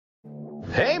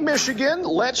Hey, Michigan,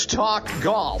 let's talk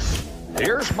golf.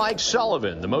 Here's Mike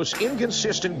Sullivan, the most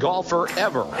inconsistent golfer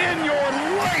ever. In your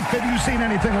life, have you seen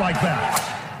anything like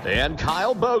that? And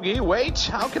Kyle Bogey. Wait,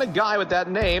 how can a guy with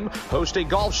that name host a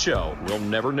golf show? We'll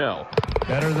never know.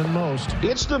 Better than most.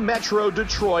 It's the Metro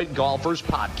Detroit Golfers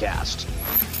Podcast.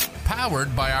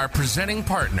 Powered by our presenting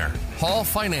partner, Hall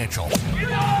Financial.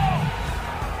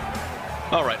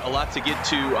 All right, a lot to get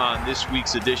to on this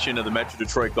week's edition of the Metro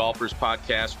Detroit Golfers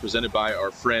Podcast, presented by our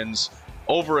friends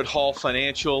over at Hall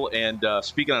Financial. And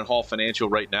speaking on Hall Financial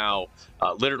right now,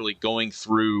 literally going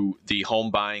through the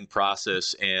home buying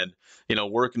process and, you know,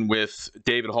 working with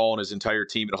David Hall and his entire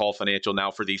team at Hall Financial now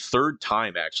for the third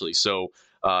time, actually. So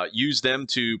used them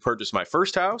to purchase my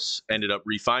first house, ended up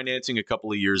refinancing a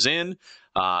couple of years in,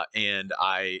 and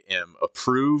I am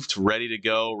approved, ready to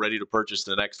go, ready to purchase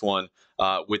the next one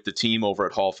with the team over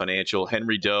at Hall Financial.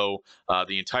 Henry Doe,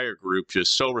 the entire group,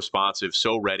 just so responsive,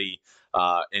 so ready,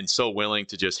 and so willing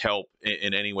to just help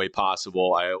in any way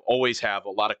possible. I always have a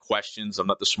lot of questions. I'm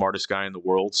not the smartest guy in the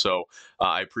world, so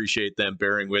I appreciate them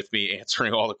bearing with me,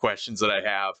 answering all the questions that I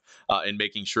have, and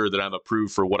making sure that I'm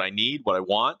approved for what I need, what I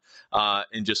want,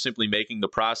 and just simply making the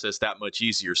process that much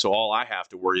easier. So all I have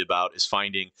to worry about is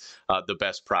finding the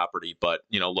best property. But,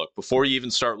 you know, look, before you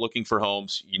even start looking for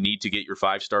homes, you need to get your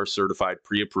 5-star certified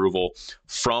pre-approval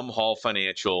from Hall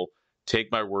Financial.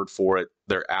 Take my word for it.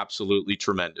 They're absolutely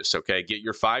tremendous. Okay. Get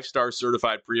your 5-star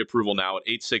certified pre-approval now at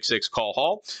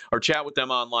 866-CALL-HALL or chat with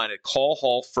them online at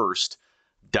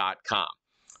callhallfirst.com.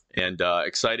 And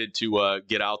excited to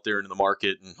get out there into the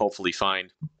market and hopefully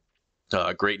find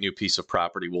a great new piece of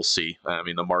property. We'll see. I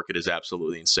mean, the market is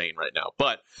absolutely insane right now.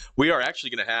 But we are actually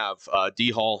going to have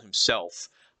D. Hall himself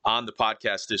on the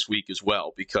podcast this week as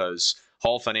well, because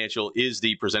Hall Financial is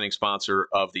the presenting sponsor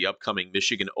of the upcoming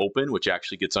Michigan Open, which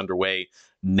actually gets underway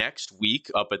next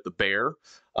week up at the Bear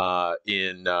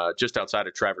in just outside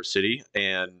of Traverse City.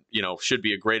 And, you know, should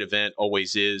be a great event,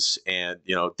 always is. And,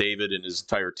 you know, David and his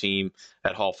entire team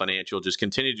at Hall Financial just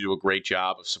continue to do a great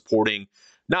job of supporting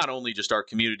not only just our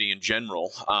community in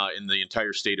general in the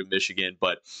entire state of Michigan,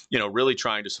 but, you know, really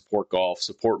trying to support golf,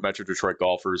 support Metro Detroit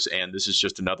golfers. And this is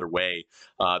just another way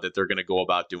that they're going to go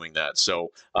about doing that.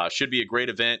 So should be a great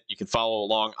event. You can follow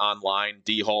along online.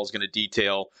 D. Hall is going to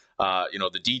detail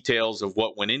the details of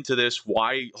what went into this,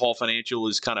 why Hall Financial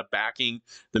is kind of backing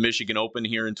the Michigan Open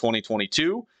here in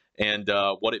 2022. And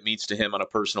what it means to him on a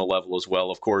personal level as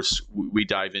well. Of course, we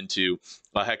dive into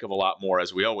a heck of a lot more,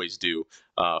 as we always do,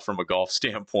 from a golf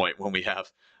standpoint when we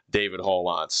have David Hall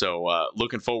on. So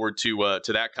looking forward to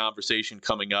that conversation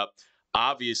coming up.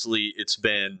 Obviously, it's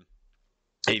been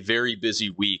a very busy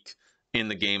week in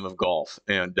the game of golf.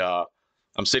 And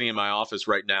I'm sitting in my office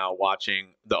right now watching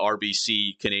the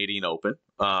RBC Canadian Open.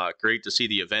 Great to see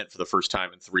the event for the first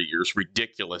time in 3 years.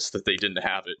 Ridiculous that they didn't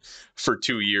have it for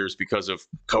 2 years because of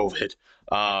COVID.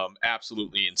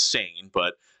 Absolutely insane,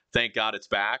 but thank God it's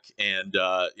back, and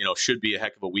should be a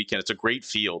heck of a weekend. It's a great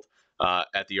field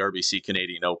at the RBC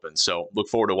Canadian Open, so look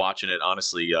forward to watching it,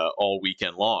 honestly, all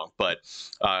weekend long. But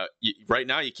right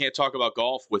now, you can't talk about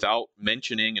golf without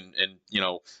mentioning and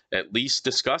at least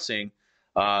discussing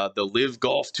the Live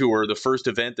Golf Tour, the first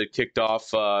event that kicked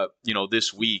off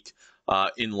this week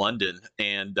in London.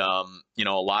 And a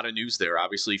lot of news there.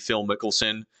 Obviously, Phil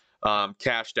Mickelson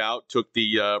cashed out, took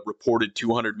the reported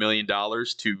 $200 million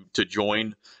to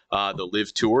join the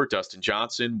Live Tour. Dustin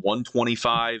Johnson,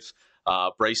 $125.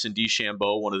 Bryson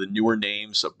DeChambeau, one of the newer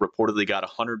names, reportedly got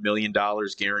 $100 million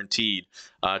guaranteed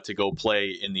to go play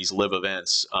in these Live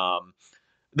events.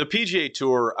 The PGA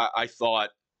Tour, I thought,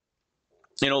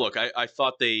 I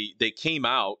thought they came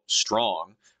out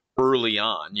strong early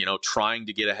on, trying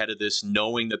to get ahead of this,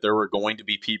 knowing that there were going to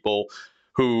be people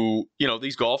who,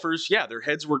 these golfers, their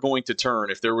heads were going to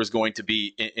turn if there was going to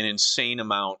be an insane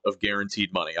amount of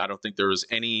guaranteed money. I don't think there was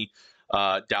any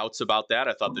doubts about that.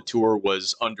 I thought the tour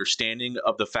was understanding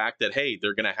of the fact that, hey,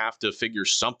 they're going to have to figure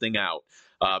something out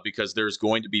because there's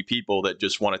going to be people that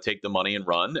just want to take the money and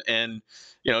run. And,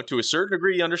 to a certain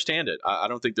degree, you understand it. I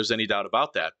don't think there's any doubt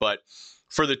about that. But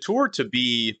for the tour to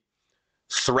be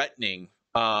threatening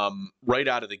right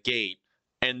out of the gate,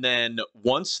 and then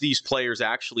once these players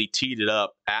actually teed it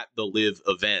up at the Live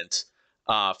event,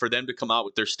 for them to come out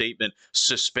with their statement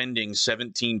suspending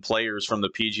 17 players from the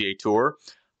PGA Tour,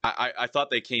 I thought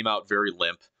they came out very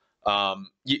limp.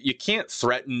 You can't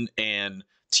threaten and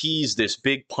tease this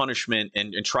big punishment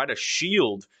and try to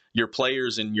shield your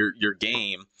players and your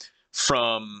game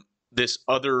from this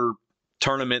other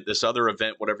tournament, this other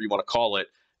event, whatever you want to call it.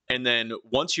 And then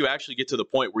once you actually get to the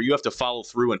point where you have to follow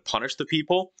through and punish the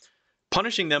people,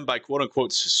 punishing them by quote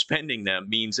unquote suspending them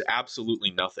means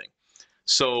absolutely nothing.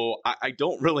 So I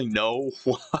don't really know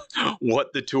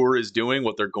what the tour is doing,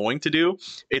 what they're going to do.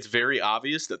 It's very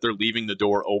obvious that they're leaving the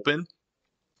door open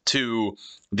to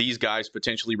these guys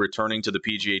potentially returning to the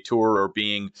PGA Tour or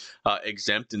being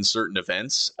exempt in certain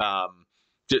events.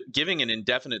 Giving an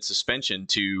indefinite suspension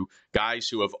to guys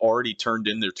who have already turned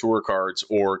in their tour cards,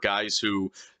 or guys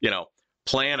who,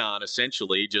 plan on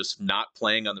essentially just not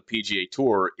playing on the PGA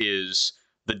Tour, is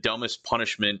the dumbest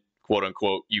punishment, quote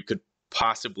unquote, you could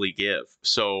possibly give.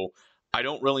 So I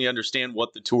don't really understand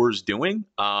what the tour is doing.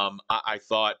 I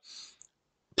thought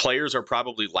players are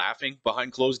probably laughing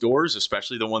behind closed doors,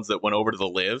 especially the ones that went over to the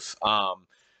LIV.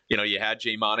 You had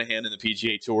Jay Monahan in the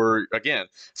PGA Tour, again,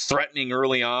 threatening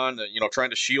early on,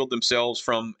 trying to shield themselves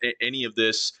from any of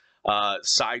this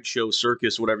sideshow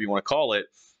circus, whatever you want to call it.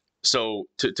 So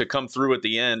to come through at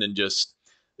the end and just,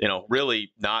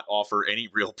 really not offer any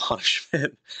real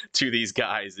punishment to these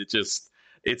guys,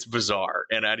 it's bizarre.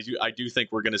 And I do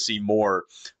think we're going to see more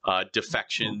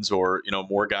defections, or,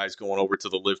 more guys going over to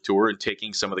the LIV Tour and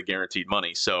taking some of the guaranteed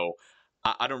money. So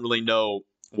I don't really know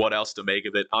what else to make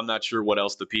of it. I'm not sure what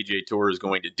else the PGA Tour is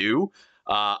going to do.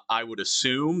 I would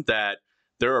assume that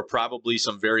there are probably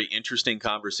some very interesting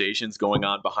conversations going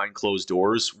on behind closed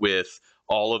doors with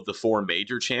all of the 4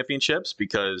 major championships,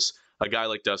 because a guy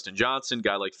like Dustin Johnson,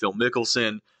 guy like Phil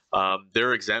Mickelson,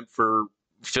 they're exempt for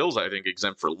Phil's, I think,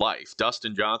 exempt for life.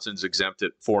 Dustin Johnson's exempt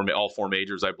at all 4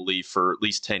 majors, I believe, for at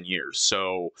least 10 years.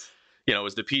 So,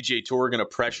 is the PGA Tour going to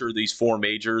pressure these 4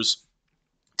 majors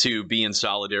to be in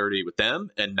solidarity with them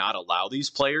and not allow these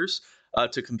players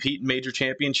to compete in major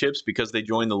championships because they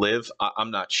joined the LIV?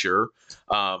 I'm not sure.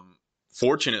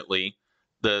 Fortunately,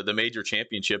 the major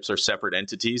championships are separate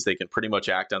entities. They can pretty much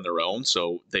act on their own,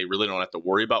 so they really don't have to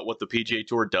worry about what the PGA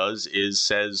Tour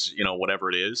says, whatever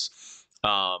it is.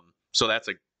 So that's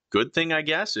a good thing, I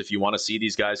guess, if you want to see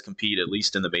these guys compete at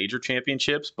least in the major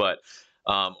championships. But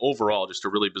overall, just a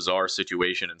really bizarre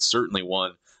situation, and certainly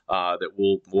one that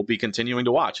we'll be continuing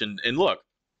to watch. And look,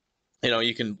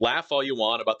 you can laugh all you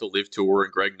want about the LIV Tour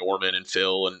and Greg Norman and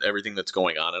Phil and everything that's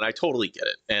going on, and I totally get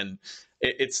it. And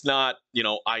it's not,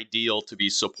 ideal to be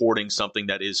supporting something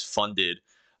that is funded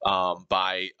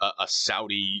by a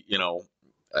Saudi,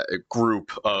 a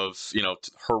group of,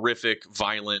 horrific,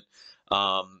 violent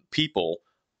people.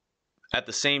 At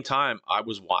the same time, I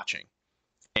was watching,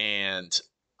 and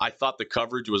I thought the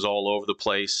coverage was all over the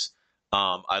place.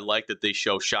 I like that they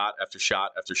show shot after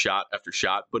shot after shot after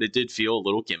shot, but it did feel a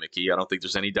little gimmicky. I don't think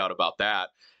there's any doubt about that.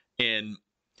 And,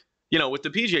 with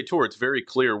the PGA Tour, it's very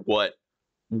clear what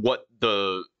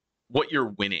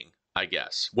you're winning, I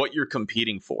guess, what you're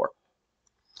competing for.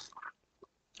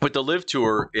 With the LIV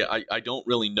Tour, I don't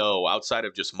really know, outside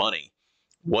of just money,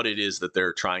 what it is that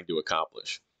they're trying to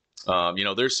accomplish.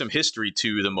 There's some history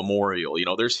to the Memorial.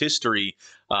 There's history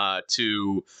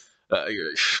to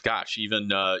even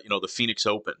the Phoenix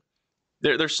Open.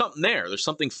 There's something there. There's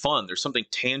something fun. There's something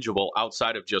tangible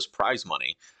outside of just prize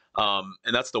money.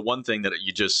 And that's the one thing that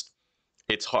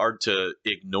it's hard to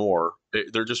ignore.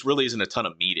 There just really isn't a ton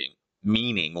of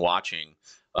meaning watching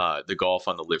the golf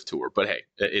on the LIV Tour. But hey,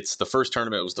 it's the first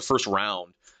tournament. It was the first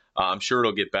round. I'm sure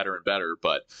it'll get better and better,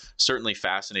 but certainly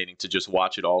fascinating to just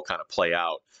watch it all kind of play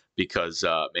out, because,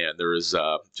 man, there is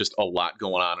just a lot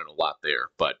going on and a lot there.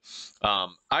 But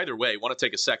either way, I want to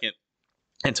take a second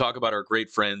and talk about our great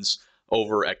friends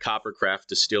over at Coppercraft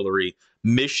Distillery,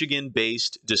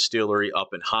 Michigan-based distillery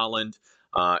up in Holland,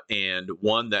 and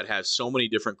one that has so many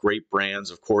different great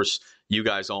brands. Of course, you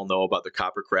guys all know about the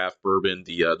Coppercraft bourbon.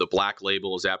 The Black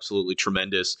Label is absolutely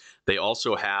tremendous. They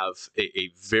also have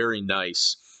a very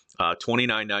nice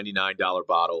 $29.99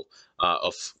 bottle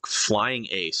of Flying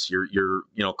Ace, your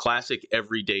classic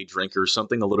everyday drinker,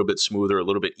 something a little bit smoother, a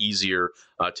little bit easier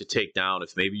to take down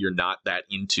if maybe you're not that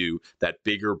into that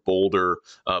bigger, bolder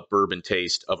bourbon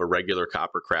taste of a regular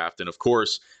Coppercraft. And of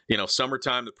course,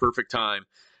 summertime, the perfect time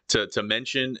to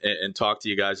mention and talk to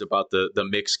you guys about the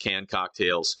mixed can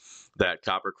cocktails that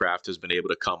Coppercraft has been able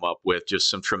to come up with. Just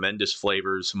some tremendous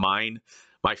flavors.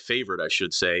 My favorite, I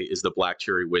should say, is the black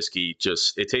cherry whiskey.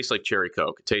 It tastes like cherry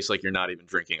Coke. It tastes like you're not even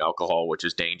drinking alcohol, which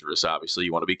is dangerous. Obviously,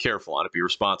 you want to be careful on it, be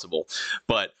responsible.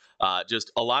 But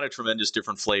just a lot of tremendous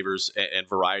different flavors and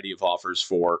variety of offers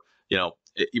for,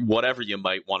 whatever you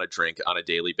might want to drink on a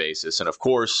daily basis. And of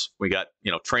course, we got,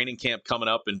 training camp coming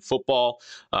up in football.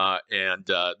 And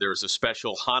there's a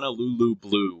special Honolulu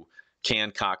Blue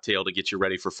canned cocktail to get you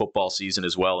ready for football season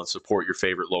as well and support your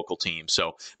favorite local team.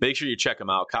 So make sure you check them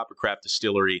out, Coppercraft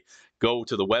Distillery. Go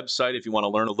to the website if you want to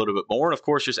learn a little bit more. And of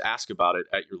course, just ask about it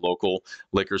at your local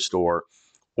liquor store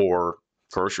or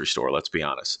grocery store, let's be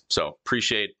honest. So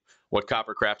appreciate what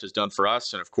Coppercraft has done for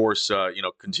us. And of course,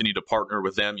 continue to partner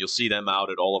with them. You'll see them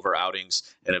out at all of our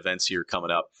outings and events here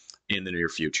coming up in the near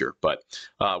future. But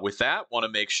with that, want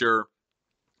to make sure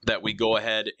that we go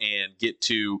ahead and get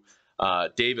to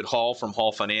David Hall from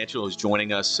Hall Financial, who's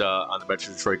joining us on the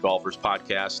Metro Detroit Golfers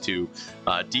podcast to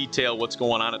detail what's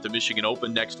going on at the Michigan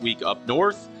Open next week up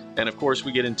north. And of course,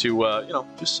 we get into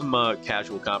just some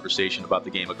casual conversation about the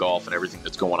game of golf and everything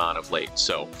that's going on of late.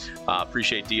 So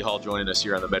appreciate D Hall joining us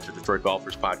here on the Metro Detroit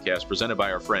Golfers podcast, presented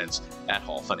by our friends at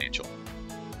Hall Financial.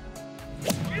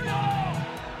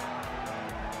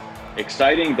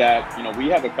 Exciting that we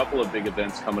have a couple of big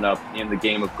events coming up in the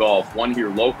game of golf. One here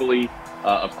locally,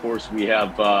 of course, we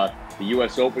have the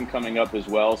U.S. Open coming up as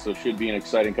well, so should be an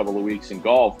exciting couple of weeks in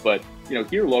golf. But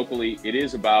here locally, it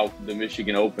is about the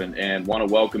Michigan Open, and want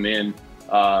to welcome in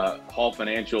Hall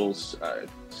Financial's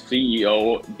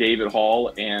CEO David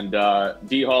Hall. And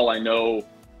D Hall, I know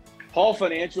Hall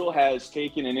Financial has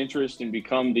taken an interest and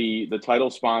become the title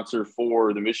sponsor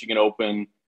for the Michigan Open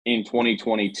in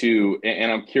 2022.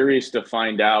 And I'm curious to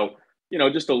find out,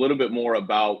 just a little bit more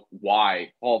about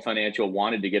why Hall Financial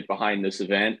wanted to get behind this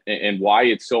event and why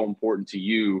it's so important to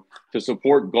you to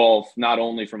support golf, not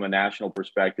only from a national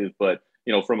perspective, but,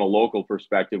 from a local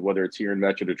perspective, whether it's here in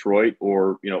Metro Detroit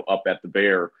or, up at the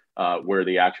Bear, where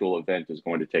the actual event is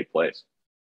going to take place.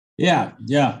 Yeah.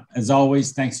 As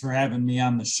always, thanks for having me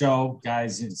on the show,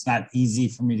 guys. It's not easy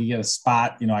for me to get a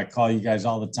spot. I call you guys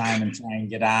all the time and try and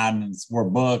get on, and we're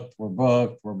booked.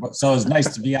 So it's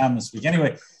nice to be on this week.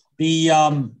 Anyway,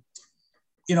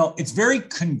 it's very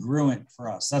congruent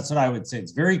for us. That's what I would say.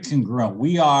 It's very congruent.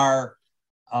 We are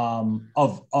of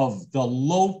the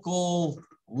local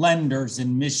lenders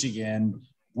in Michigan,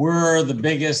 we're the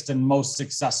biggest and most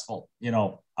successful,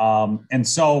 and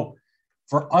so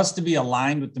for us to be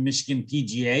aligned with the Michigan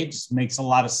PGA just makes a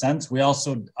lot of sense. We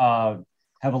also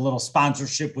have a little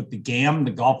sponsorship with the GAM,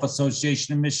 the Golf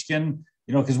Association of Michigan,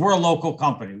 because we're a local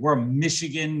company. We're a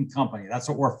Michigan company. That's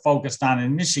what we're focused on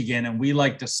in Michigan. And we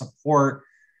like to support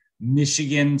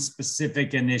Michigan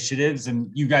specific initiatives.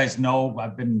 And you guys know,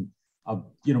 I've been,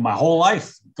 my whole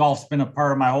life, golf's been a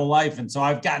part of my whole life. And so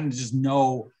I've gotten to just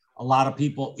know a lot of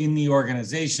people in the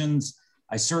organizations.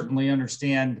 I certainly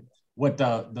understand what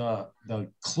the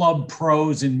club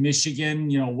pros in Michigan,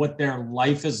 what their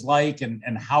life is like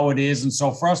and how it is. And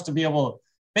so for us to be able to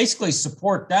basically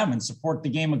support them and support the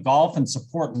game of golf and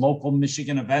support local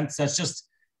Michigan events, that's just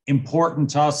important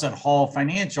to us at Hall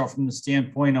Financial from the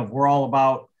standpoint of we're all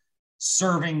about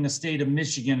serving the state of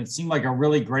Michigan. It seemed like a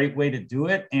really great way to do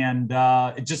it. And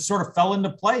it just sort of fell into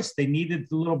place. They needed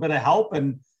a little bit of help,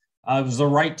 and it was the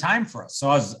right time for us. So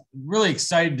I was really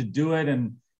excited to do it.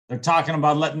 And they're talking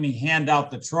about letting me hand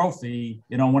out the trophy.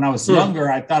 When I was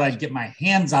younger, I thought I'd get my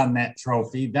hands on that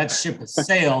trophy. That ship has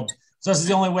sailed. So this is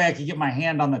the only way I could get my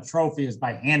hand on the trophy is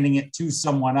by handing it to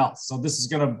someone else. So this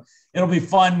is it'll be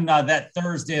fun that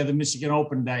Thursday of the Michigan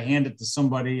Open to hand it to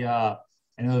somebody, and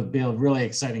it'll be a really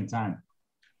exciting time.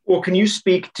 Well, can you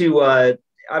speak to,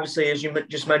 obviously, as you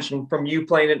just mentioned, from you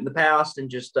playing it in the past and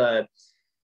just the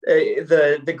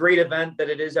great event that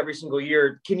it is every single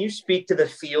year, can you speak to the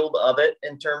field of it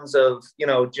in terms of,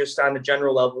 just on the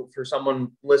general level for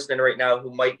someone listening right now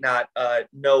who might not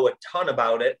know a ton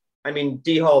about it? I mean,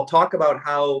 D Hall, talk about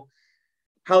how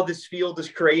this field is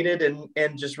created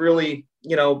and just really,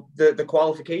 the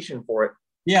qualification for it.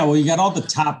 Yeah, well, you got all the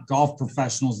top golf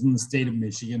professionals in the state of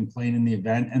Michigan playing in the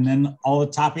event, and then all the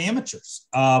top amateurs,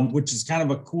 which is kind of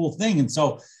a cool thing. And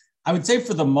so I would say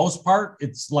for the most part,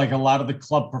 it's like a lot of the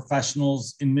club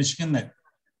professionals in Michigan that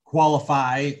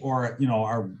qualify or,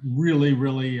 are really,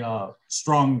 really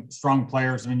strong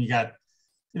players. I mean, you got,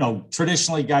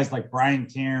 traditionally guys like Brian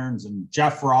Cairns and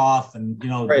Jeff Roth and,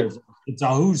 right. It's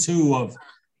a who's who of,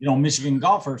 Michigan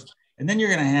golfers. And then you're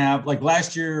going to have, like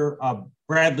last year,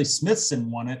 Bradley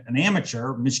Smithson won it, an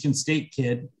amateur, Michigan State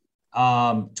kid,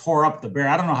 tore up the Bear.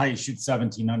 I don't know how you shoot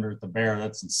 17 under at the Bear.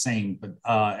 That's insane. But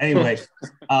anyway,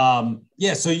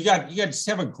 so you got just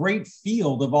have a great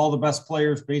field of all the best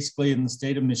players basically in the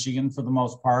state of Michigan for the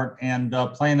most part, and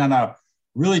playing on a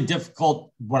really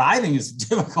difficult, what I think is a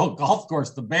difficult golf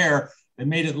course, the Bear. They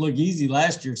made it look easy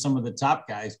last year, some of the top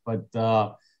guys, but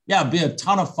it'd be a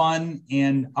ton of fun,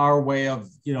 and our way of,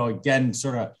 again,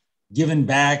 sort of giving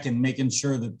back and making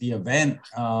sure that the event,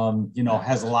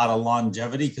 has a lot of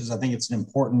longevity, because I think it's an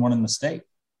important one in the state.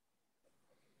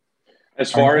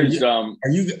 As far as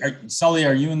Sully,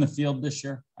 are you in the field this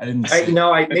year? I didn't.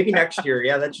 Maybe next year.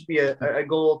 Yeah, that should be a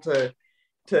goal to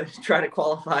try to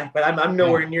qualify. But I'm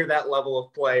nowhere near that level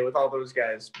of play with all those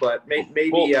guys. But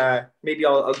maybe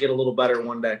I'll get a little better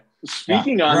one day.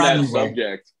 Speaking on that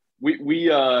subject, we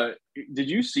did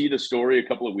you see the story a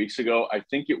couple of weeks ago? I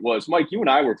think it was Mike. You and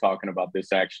I were talking about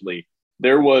this actually.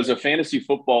 There was a fantasy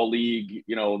football league,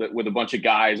 that with a bunch of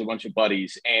guys, a bunch of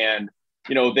buddies, and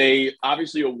they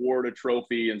obviously award a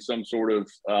trophy and some sort of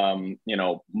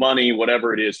money,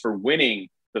 whatever it is, for winning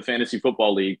the fantasy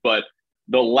football league. But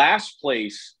the last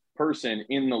place person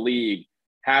in the league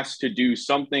has to do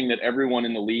something that everyone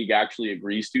in the league actually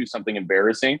agrees to, something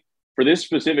embarrassing. For this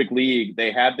specific league,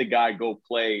 they had the guy go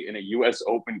play in a U.S.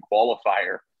 Open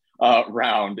qualifier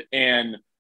round. And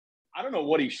I don't know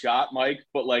what he shot, Mike,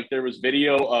 but there was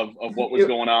video of what was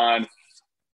going on.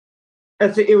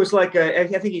 It was I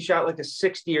think he shot a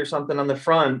 60 or something on the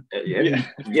front.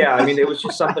 Yeah, I mean, it was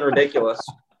just something ridiculous.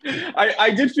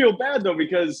 I did feel bad, though,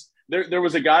 because there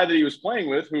was a guy that he was playing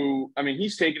with who, I mean,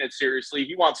 he's taking it seriously.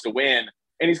 He wants to win,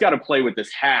 and he's got to play with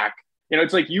this hack.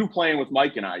 It's like you playing with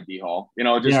Mike and I, D-Hall.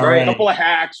 A couple of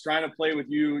hacks trying to play with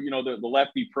you, the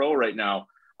lefty pro right now.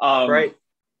 Right.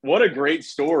 What a great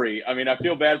story. I mean, I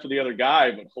feel bad for the other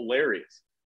guy, but hilarious.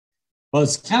 Well,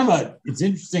 it's it's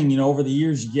interesting, over the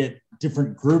years you get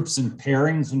different groups and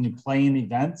pairings when you play in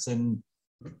events, and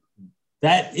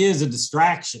that is a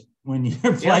distraction when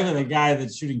you're playing with a guy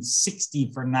that's shooting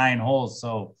 60 for 9 holes.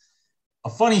 So a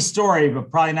funny story,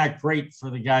 but probably not great for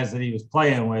the guys that he was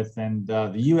playing with. And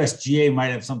the USGA might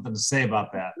have something to say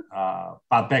about that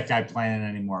guy playing in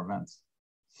any more events.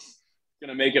 Going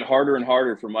to make it harder and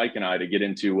harder for Mike and I to get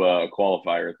into a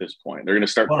qualifier at this point. They're going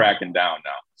to start cracking down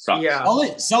now. Sucks. Yeah.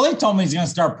 Sully told me he's going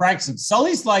to start practicing.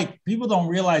 Sully's people don't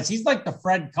realize he's like the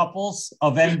Fred Couples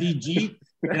of MDG.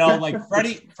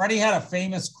 Freddie had a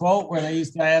famous quote where they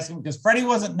used to ask him, because Freddie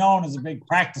wasn't known as a big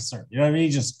practicer. You know what I mean? He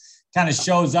just kind of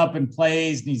shows up and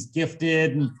plays, and he's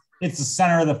gifted and hits the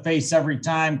center of the face every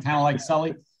time, kind of like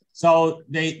Sully. So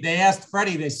they asked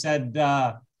Freddie, they said,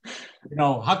 how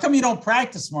come you don't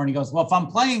practice more? And he goes, well, if I'm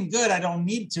playing good, I don't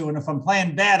need to. And if I'm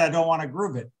playing bad, I don't want to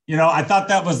groove it. I thought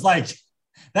that was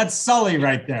that's Sully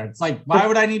right there. It's why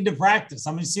would I need to practice?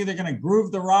 I'm just either going to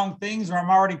groove the wrong things or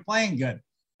I'm already playing good.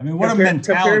 I mean, what a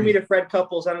mentality. Compare me to Fred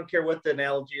Couples. I don't care what the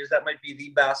analogy is. That might be the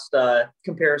best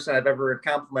compliment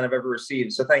I've ever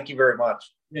received. So thank you very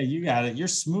much. Yeah, you got it. You're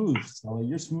smooth, Sully.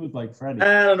 You're smooth like Freddie.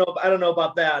 I don't know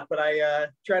about that, but I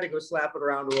try to go slap it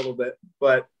around a little bit,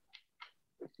 but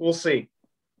we'll see.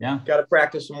 Yeah. Got to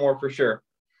practice some more for sure.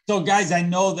 So guys, I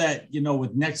know that,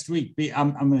 with next week,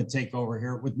 I'm going to take over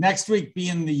here. With next week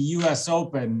being the US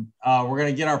Open, we're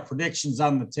going to get our predictions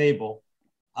on the table.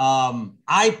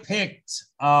 I picked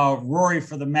Rory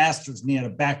for the Masters, and he had a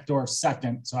backdoor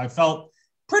second. So I felt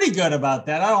pretty good about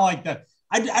that. I don't like that.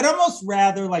 I'd almost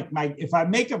rather if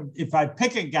I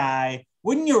pick a guy,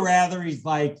 wouldn't you rather he's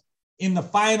in the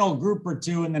final group or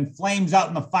two and then flames out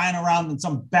in the final round than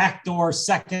some backdoor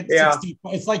second? Yeah. 60,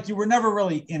 it's like you were never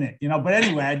really in it, but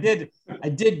anyway, I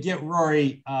did get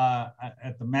Rory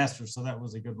at the Masters. So that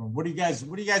was a good one. What do you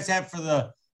guys have for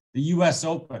the US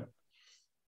Open?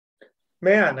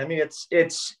 Man, I mean,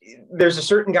 there's a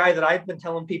certain guy that I've been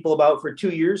telling people about for 2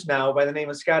 years now by the name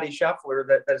of Scotty Scheffler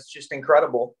that's just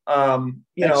incredible.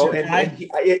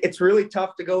 It's really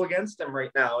tough to go against him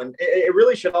right now. And it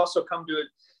really should also come to it.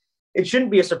 It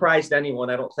shouldn't be a surprise to anyone,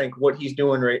 I don't think, what he's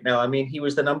doing right now. I mean, he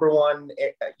was the number one,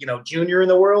 junior in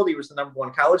the world. He was the number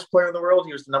one college player in the world.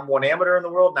 He was the number one amateur in the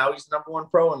world. Now he's the number one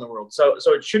pro in the world. So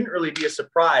it shouldn't really be a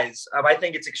surprise. I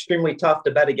think it's extremely tough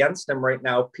to bet against him right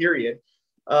now, period.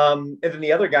 And then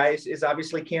the other guy is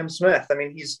obviously Cam Smith. I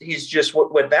mean, he's just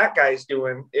what that guy's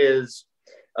doing is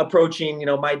approaching,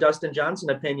 my Dustin Johnson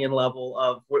opinion level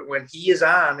of when he is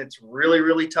on, it's really,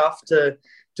 really tough to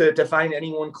find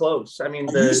anyone close. I mean,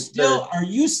 are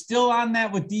you still on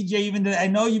that with DJ? Even today? I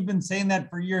know you've been saying that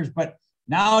for years, but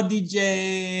now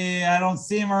DJ, I don't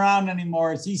see him around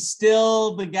anymore. Is he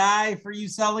still the guy for you,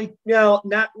 Sully? No,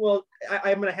 not well.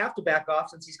 I'm going to have to back off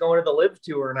since he's going to the Live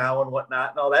Tour now and whatnot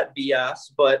and all that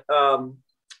BS.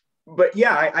 But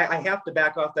yeah, I have to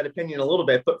back off that opinion a little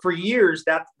bit. But for years,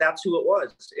 that's who it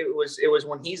was. It was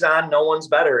when he's on, no one's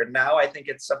better. And now I think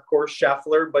it's, of course,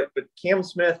 Scheffler. But Cam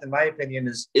Smith, in my opinion,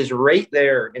 is right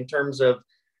there in terms of,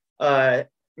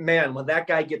 man, when that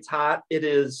guy gets hot, it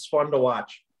is fun to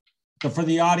watch. So for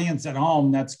the audience at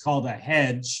home, that's called a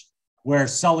hedge, where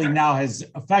Sully now has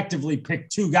effectively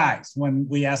picked 2 guys when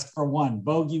we ask for one.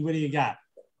 Bogey, what do you got?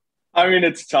 I mean,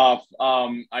 it's tough.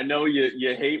 I know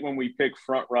you hate when we pick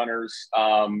front runners,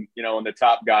 and the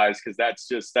top guys, because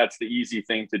that's the easy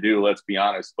thing to do. Let's be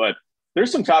honest. But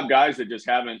there's some top guys that just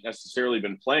haven't necessarily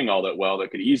been playing all that well that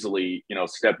could easily,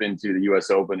 step into the U.S.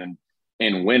 Open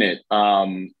and win it.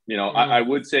 I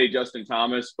would say Justin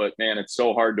Thomas, but man, it's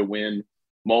so hard to win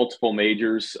multiple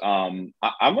majors. I'm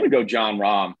going to go Jon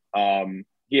Rahm.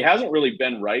 he hasn't really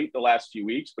been right the last few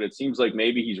weeks, but it seems like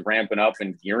maybe he's ramping up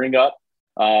and gearing up,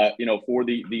 for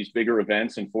these bigger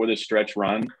events and for this stretch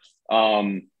run.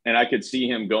 And I could see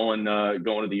him going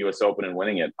to the U.S. Open and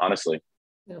winning it, honestly.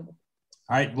 Yeah. All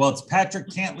right. Well, it's Patrick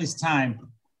Cantley's time.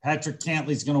 Patrick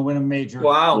Cantley's going to win a major.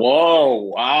 Wow. Whoa.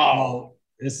 Wow. So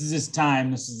this is his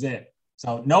time. This is it.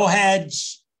 So no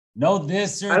hedge, no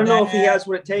this or that. I don't know if he has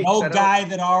what it takes. No guy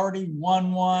that already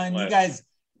won one. What? You guys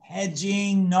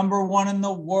hedging, number one in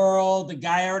the world. The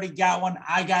guy already got one.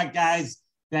 I got guys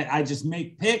that I just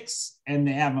make picks and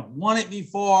they haven't won it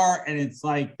before. And it's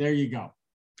like, there you go.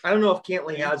 I don't know if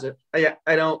Cantley has it.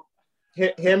 I don't.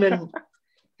 Him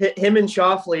and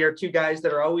Schauffele are two guys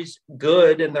that are always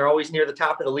good and they're always near the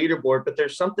top of the leaderboard, but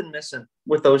there's something missing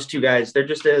with those two guys. There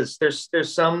just is.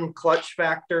 There's some clutch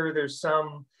factor. There's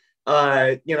some,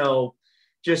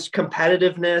 just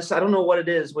competitiveness. I don't know what it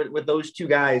is with those two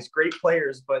guys. Great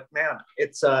players, but man,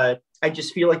 it's I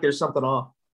just feel like there's something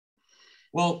off.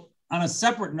 Well, on a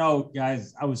separate note,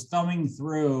 guys, I was thumbing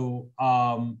through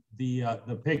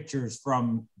the pictures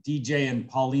from DJ and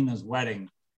Paulina's wedding,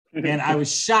 and I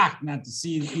was shocked not to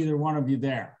see either one of you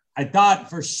there. I thought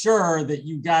for sure that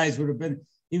you guys would have been.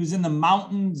 He was in the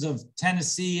mountains of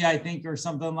Tennessee, I think, or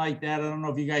something like that. I don't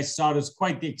know if you guys saw it. It was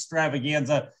quite the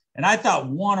extravaganza, and I thought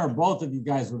one or both of you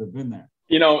guys would have been there.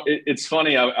 It's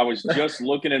funny. I was just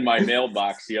looking in my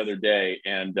mailbox the other day,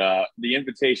 and the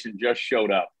invitation just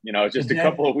showed up. Just a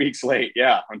couple of weeks late.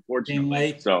 Yeah, unfortunately.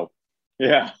 Late. So,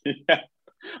 yeah.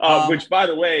 Which, by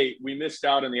the way, we missed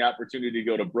out on the opportunity to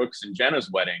go to Brooks and Jenna's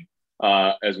wedding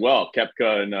as well.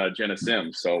 Kepka and Jenna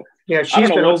Sims. So yeah, she's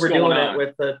been overdoing it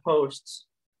with the posts.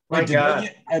 My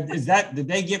God, did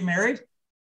they get married?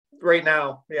 Right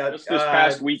now, yeah. Just this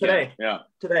past weekend.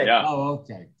 Today. Yeah. Oh,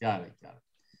 okay. Got it.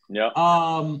 Yeah.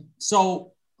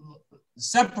 So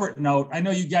separate note, I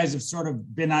know you guys have sort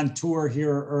of been on tour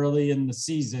here early in the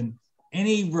season.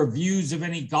 Any reviews of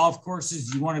any golf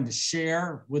courses you wanted to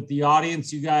share with the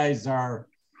audience? You guys are,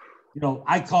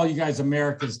 I call you guys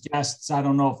America's guests. I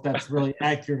don't know if that's really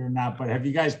accurate or not, but have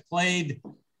you guys played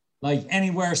like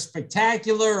anywhere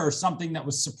spectacular or something that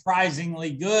was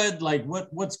surprisingly good? Like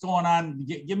what's going on?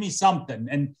 Give me something,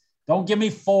 and don't give me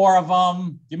 4 of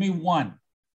them. Give me one.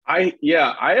 I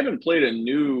haven't played a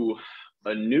new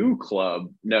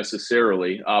club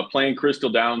necessarily. Playing Crystal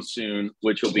Downs soon,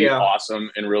 which will be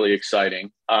awesome and really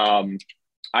exciting.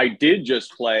 I did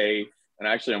just play, and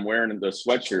actually I'm wearing the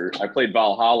sweatshirt. I played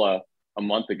Valhalla a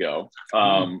month ago,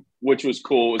 which was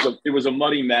cool. It was a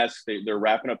muddy mess. They're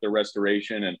wrapping up their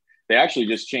restoration, and they actually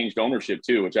just changed ownership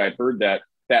too, which I had heard that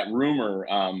rumor.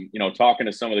 Talking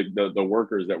to some of the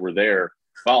workers that were there.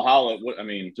 Valhalla,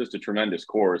 just a tremendous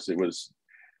course. It was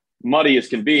muddy as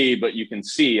can be, but you can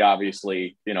see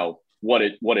obviously, what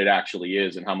it actually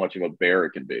is and how much of a bear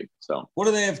it can be. So what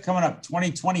do they have coming up?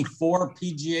 2024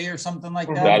 PGA or something like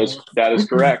that? That is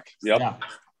correct. Yep. Yeah.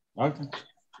 Okay.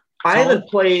 I haven't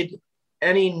played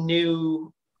any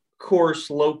new course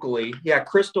locally. Yeah,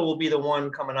 Crystal will be the one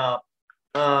coming up.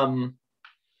 I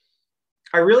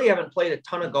really haven't played a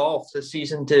ton of golf this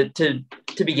season to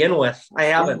begin with. I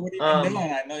haven't. What are you doing?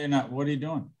 I know you're not. What are you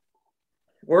doing?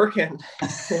 Working.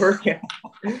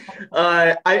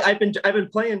 I've been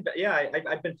playing. Yeah,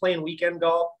 I've been playing weekend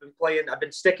golf. I've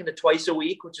been sticking to twice a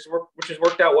week, which has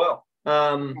worked out well.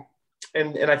 And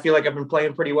I feel like I've been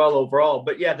playing pretty well overall.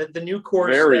 But yeah, the new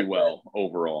course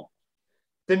overall.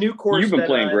 The new course you've been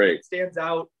playing great stands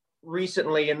out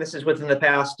recently, and this is within the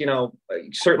past,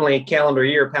 certainly a calendar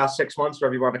year, past 6 months,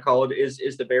 whatever you want to call it,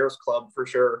 is the Bears Club for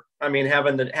sure. Having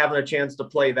a chance to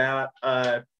play that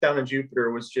down in Jupiter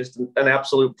was just an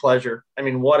absolute pleasure.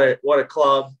 What a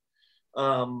club.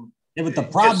 Yeah, but the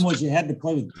problem was you had to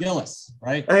play with Gillis,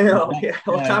 right? I know.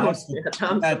 Tom's the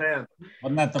man.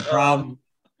 Wasn't that the problem?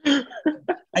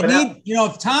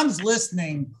 If Tom's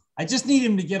listening, I just need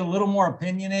him to get a little more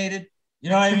opinionated. You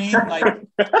know what I mean? Like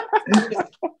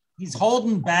he's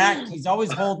holding back. He's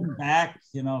always holding back.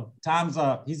 Tom's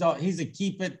he's a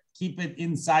keep it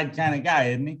inside kind of guy,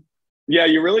 isn't he? Yeah,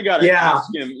 you really got to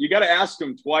ask him. You got to ask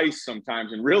him twice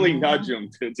sometimes and really nudge him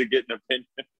to get an opinion.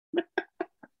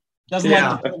 Doesn't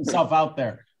like to put himself out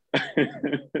there.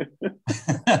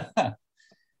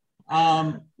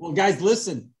 Well, guys,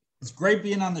 listen. It's great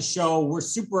being on the show. We're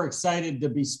super excited to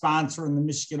be sponsoring the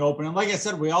Michigan Open. And like I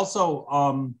said, we also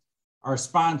our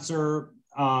sponsor,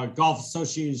 Golf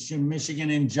Association Michigan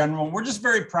in general. We're just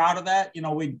very proud of that.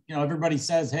 Everybody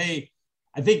says, hey,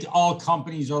 I think all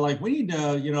companies are like, we need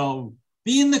to,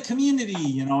 be in the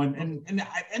community,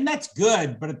 and that's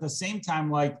good. But at the same time,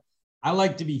 like, I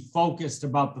like to be focused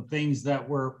about the things that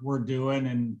we're doing,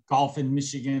 and golf in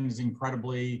Michigan is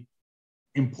incredibly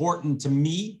important to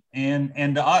me and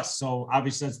to us. So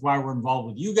obviously that's why we're involved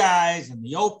with you guys and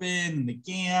the Open and the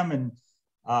GAM. And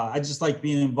I just like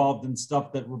being involved in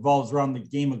stuff that revolves around the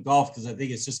game of golf, because I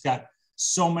think it's just got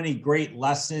so many great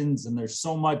lessons, and there's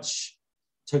so much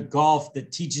to golf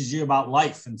that teaches you about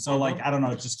life. And so like, I don't know,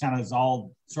 it just kind of is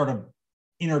all sort of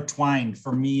intertwined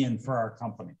for me and for our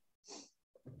company.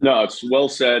 No, it's well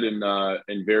said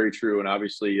and very true. And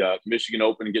obviously Michigan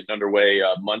Open getting underway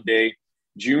Monday,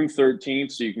 June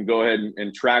 13th. So you can go ahead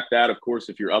and track that. Of course,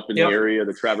 if you're up in the area,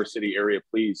 the Traverse City area,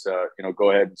 please,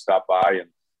 go ahead and stop by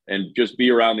and just be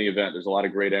around the event. There's a lot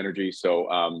of great energy.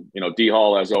 So, D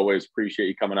Hall, as always, appreciate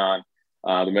you coming on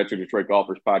the Metro Detroit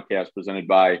Golfers podcast presented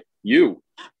by you,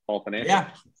 Hall Financial. Yeah.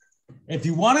 If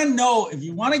you want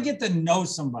to get to know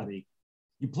somebody,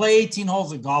 you play 18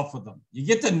 holes of golf with them. You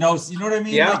get to know, you know what I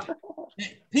mean? Yeah.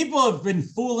 Like, people have been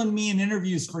fooling me in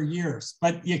interviews for years,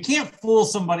 but you can't fool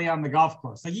somebody on the golf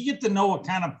course. Like, you get to know what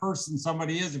kind of person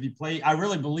somebody is if you play. I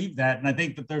really believe that. And I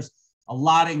think that there's a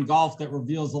lot in golf that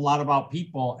reveals a lot about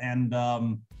people. And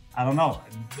I don't know,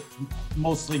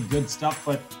 mostly good stuff,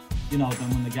 but then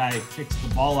when the guy kicks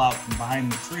the ball out from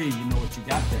behind the tree, you know what you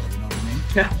got there. You know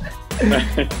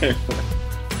what I mean?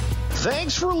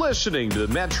 Thanks for listening to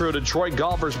the Metro Detroit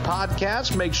Golfers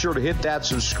Podcast. Make sure to hit that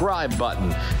subscribe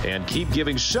button and keep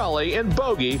giving Sully and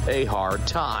Bogey a hard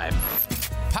time.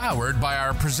 Powered by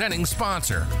our presenting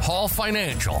sponsor, Hall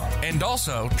Financial, and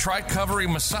also Tricovery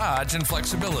Massage and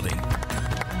Flexibility.